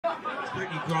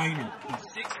Brittany Griner,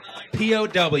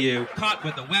 6'9" POW, caught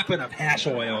with a weapon of hash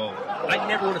oil. I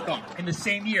never would have thought in the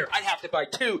same year I'd have to buy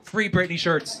 2 free Britney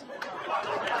shirts.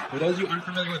 For those of you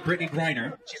unfamiliar with Brittany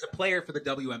Griner, she's a player for the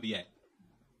WNBA.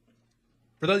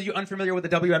 For those of you unfamiliar with the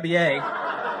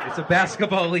WNBA, it's a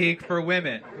basketball league for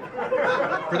women.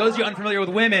 For those of you unfamiliar with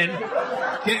women,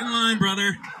 get in line,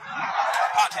 brother.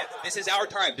 Hothead, this is our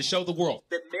time to show the world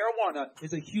that marijuana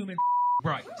is a human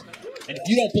right. And if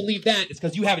you don't believe that, it's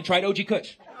because you haven't tried OG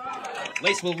Kush.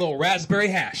 Laced with a little raspberry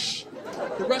hash.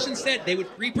 The Russians said they would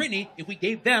free Britney if we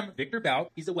gave them Victor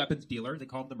Bout. He's a weapons dealer. They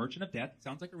call him the Merchant of Death.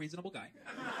 Sounds like a reasonable guy.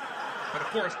 But of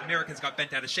course, Americans got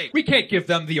bent out of shape. We can't give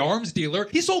them the arms dealer.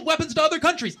 He sold weapons to other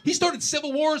countries. He started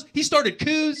civil wars. He started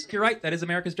coups. You're right. That is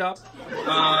America's job.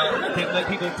 Can't let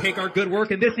people take our good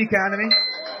work in this economy.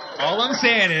 All I'm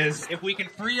saying is, if we can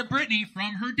free a Britney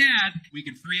from her dad, we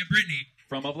can free a Britney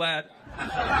from a Vlad.